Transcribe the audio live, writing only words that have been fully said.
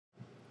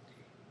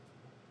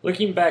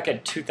Looking back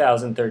at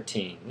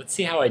 2013, let's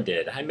see how I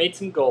did. I made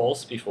some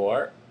goals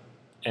before,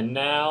 and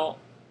now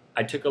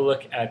I took a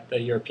look at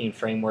the European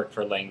Framework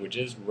for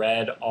Languages,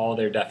 read all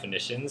their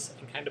definitions,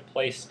 and kind of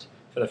placed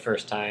for the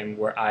first time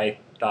where I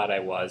thought I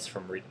was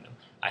from reading them.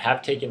 I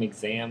have taken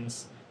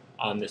exams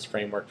on this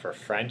framework for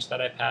French that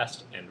I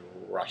passed and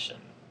Russian,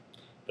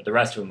 but the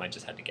rest of them I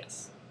just had to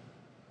guess.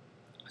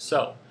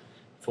 So,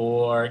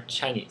 for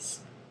Chinese,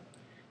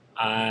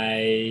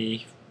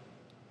 I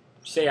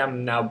say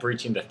I'm now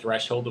breaching the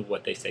threshold of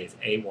what they say is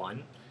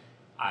A1.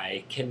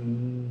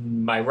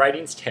 My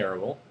writing's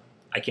terrible.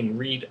 I can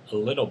read a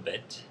little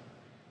bit,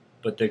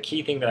 but the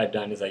key thing that I've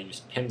done is I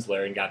used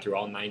Pimsleur and got through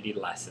all 90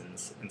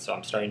 lessons, and so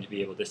I'm starting to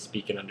be able to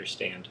speak and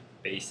understand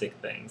basic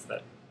things,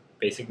 that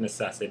basic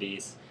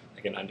necessities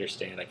I can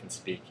understand, I can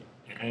speak.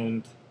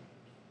 And,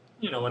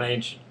 when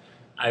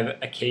I've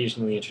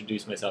occasionally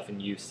introduced myself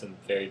and used some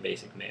very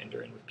basic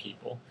Mandarin with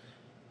people,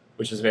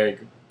 which is very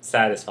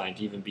satisfying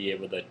to even be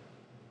able to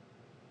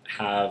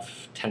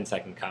have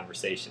 10-second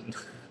conversation.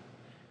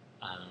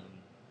 um,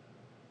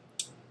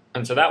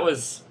 and so that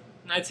was,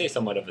 I'd say,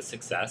 somewhat of a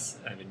success.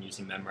 I've been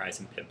using Memrise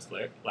and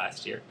Pimsleur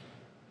last year.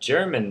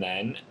 German,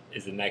 then,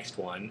 is the next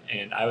one,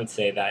 and I would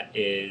say that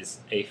is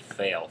a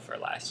fail for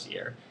last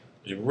year.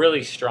 It was a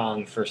really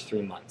strong first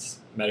 3 months.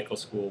 Medical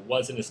school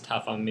wasn't as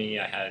tough on me.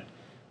 I had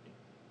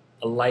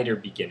a lighter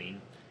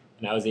beginning,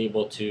 and I was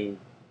able to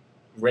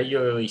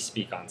regularly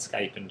speak on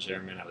Skype in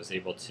German. I was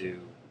able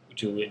to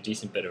do a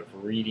decent bit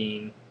of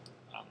reading,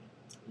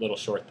 little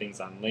short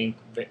things on Link,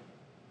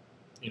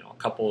 a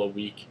couple a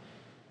week.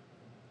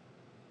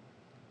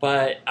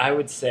 But I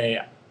would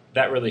say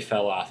that really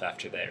fell off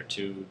after there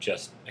to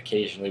just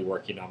occasionally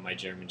working on my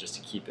German just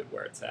to keep it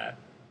where it's at.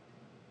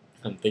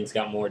 Things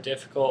got more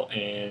difficult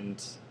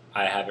and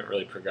I haven't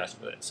really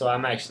progressed with it. So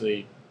I'm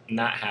actually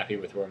not happy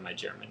with where my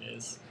German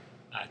is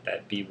at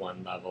that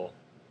B1 level,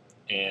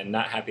 and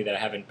not happy that I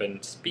haven't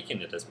been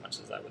speaking it as much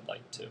as I would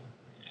like to.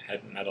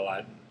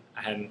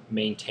 I hadn't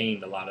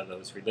maintained a lot of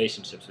those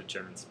relationships with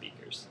German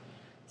speakers.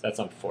 So that's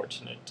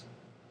unfortunate.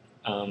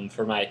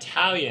 For my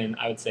Italian,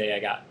 I would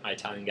say my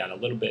Italian got a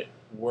little bit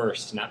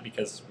worse, not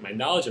because my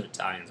knowledge of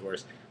Italian is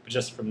worse, but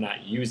just from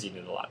not using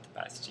it a lot the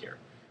past year.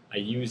 I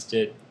used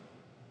it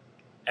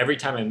every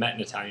time I met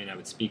an Italian, I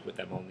would speak with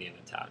them only in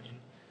Italian.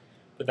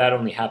 But that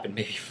only happened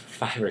maybe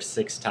 5 or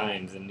 6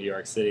 times in New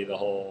York City in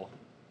all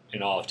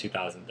of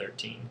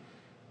 2013.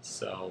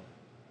 So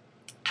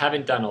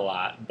haven't done a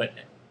lot, but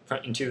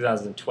in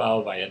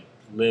 2012 I had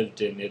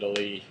lived in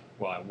Italy.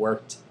 Well, I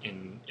worked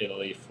in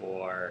Italy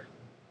for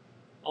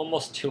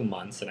almost 2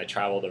 months, and I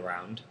traveled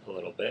around a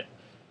little bit.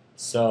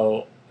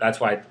 So that's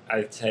why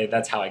I'd say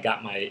that's how I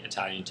got my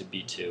Italian to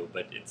B2,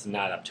 but it's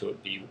not up to a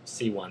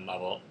C1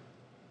 level.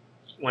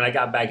 When I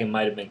got back, it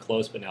might have been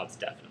close, but now it's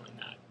definitely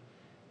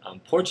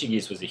not.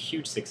 Portuguese was a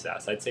huge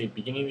success. I'd say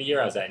beginning of the year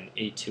I was at an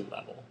A2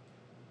 level.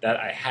 That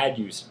I had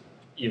used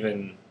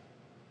even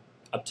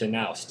up to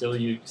now, still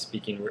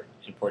speaking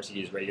in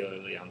Portuguese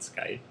regularly on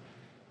Skype.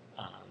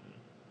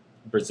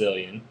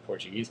 Brazilian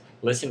Portuguese.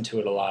 Listen to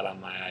it a lot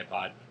on my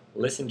iPod.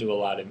 Listen to a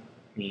lot of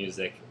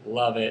music.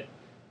 Love it.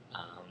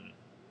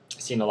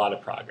 Seen a lot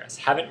of progress.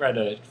 Haven't read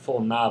a full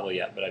novel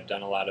yet, but I've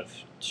done a lot of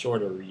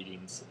shorter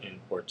readings in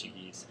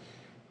Portuguese.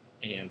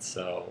 And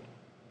so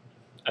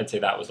I'd say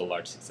that was a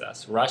large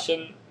success.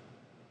 Russian,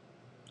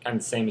 kind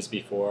of the same as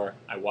before.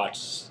 I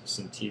watched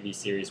some TV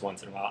series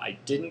once in a while. I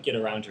didn't get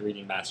around to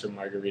reading Master and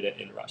Margarita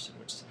in Russian,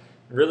 which is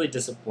really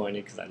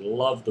disappointing because I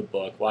loved the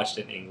book, watched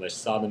it in English,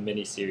 saw the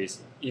miniseries.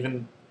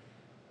 Even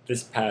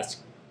this past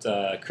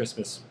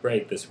Christmas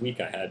break, this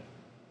week I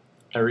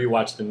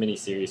rewatched the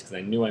miniseries because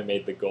I knew I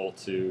made the goal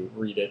to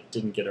read it.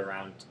 Didn't get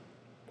around.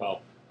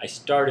 Well, I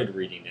started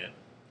reading it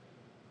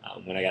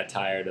when I got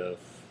tired of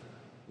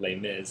Les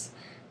Mis.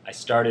 I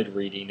started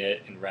reading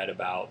it and read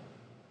about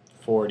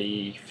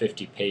 40,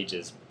 50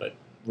 pages, but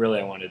really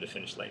I wanted to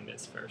finish Les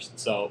Mis first.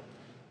 So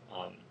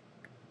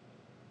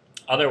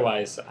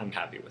otherwise, I'm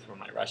happy with where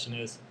my Russian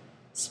is.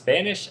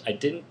 Spanish, I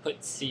didn't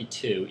put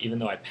C2, even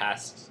though I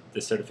passed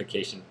the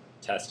certification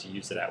test to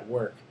use it at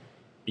work,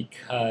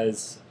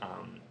 because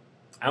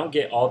I don't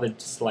get all the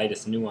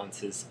slightest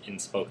nuances in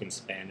spoken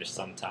Spanish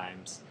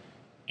sometimes,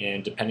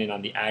 and depending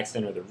on the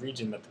accent or the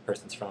region that the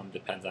person's from,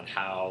 depends on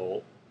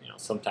how,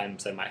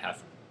 sometimes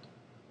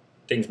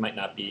things might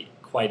not be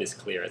quite as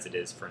clear as it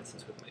is, for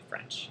instance, with my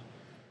French.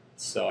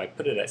 So I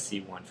put it at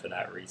C1 for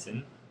that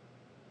reason.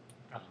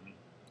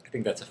 I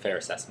think that's a fair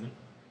assessment.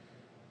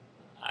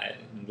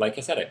 Like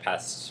I said, I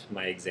passed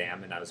my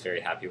exam, and I was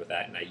very happy with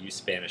that, and I use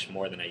Spanish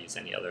more than I use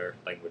any other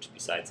language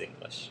besides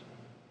English.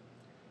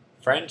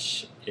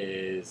 French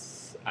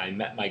I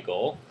met my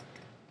goal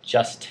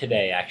just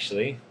today,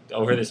 actually,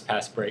 over this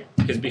past break,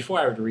 because before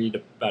I would read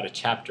about a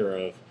chapter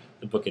of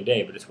the book a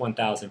day, but it's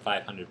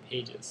 1,500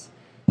 pages.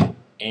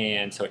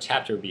 And so a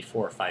chapter would be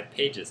 4 or 5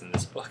 pages in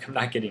this book. I'm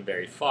not getting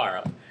very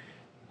far.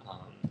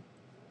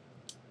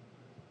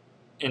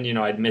 And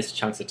I'd miss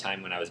chunks of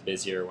time when I was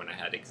busier, when I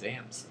had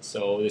exams.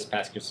 So this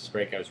past Christmas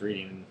break, I was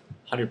reading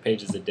 100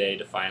 pages a day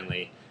to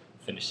finally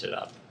finish it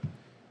up.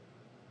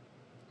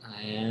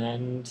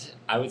 And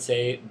I would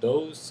say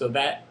those, so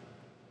that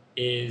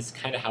is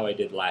kind of how I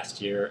did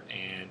last year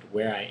and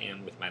where I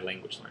am with my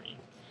language learning.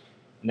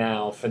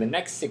 Now, for the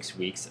next 6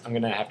 weeks, I'm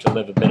going to have to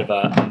live a bit of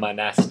a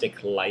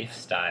monastic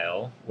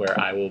lifestyle where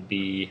I will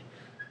be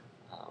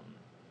um,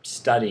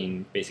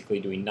 studying, basically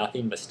doing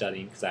nothing but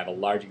studying because I have a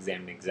large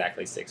exam in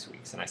exactly 6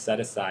 weeks. And I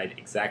set aside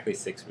exactly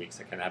 6 weeks.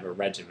 I kind of have a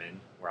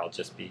regimen where I'll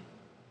just be,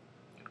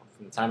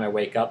 from the time I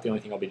wake up, the only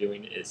thing I'll be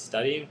doing is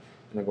studying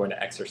and then going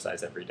to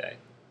exercise every day.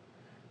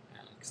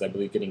 Because I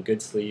believe getting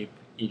good sleep,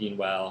 eating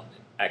well,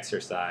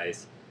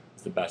 exercise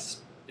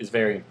is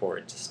very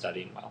important to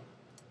studying well.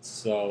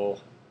 So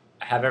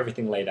I have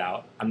everything laid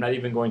out. I'm not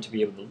even going to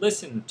be able to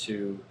listen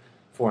to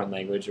foreign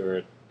language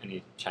or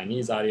any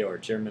Chinese audio or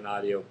German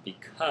audio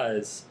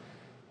because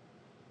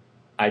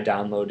I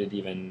downloaded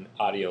even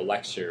audio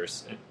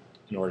lectures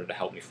in order to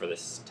help me for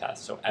this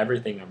test. So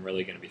everything I'm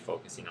really going to be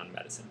focusing on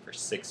medicine for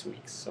 6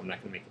 weeks. So I'm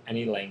not going to make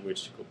any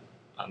language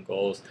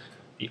goals.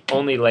 The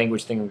only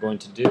language thing I'm going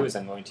to do is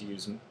I'm going to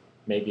use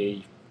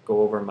maybe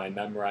go over my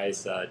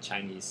memorized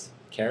Chinese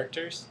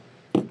characters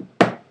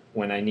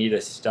when I need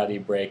a study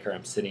break or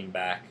I'm sitting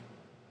back,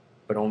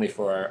 but only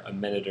for a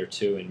minute or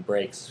two in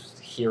breaks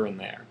here and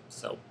there.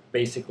 So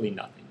basically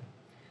nothing.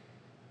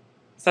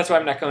 So that's why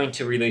I'm not going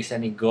to release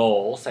any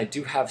goals. I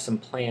do have some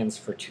plans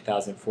for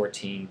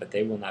 2014, but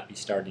they will not be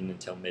starting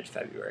until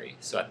mid-February.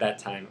 So at that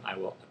time, I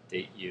will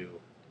update you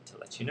to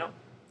let you know.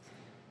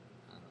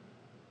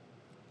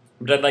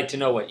 But I'd like to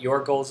know what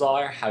your goals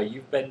are, how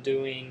you've been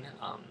doing.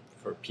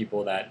 For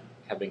people that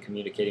have been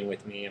communicating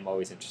with me, I'm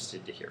always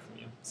interested to hear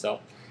from you. So,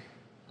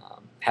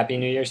 Happy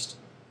New Year's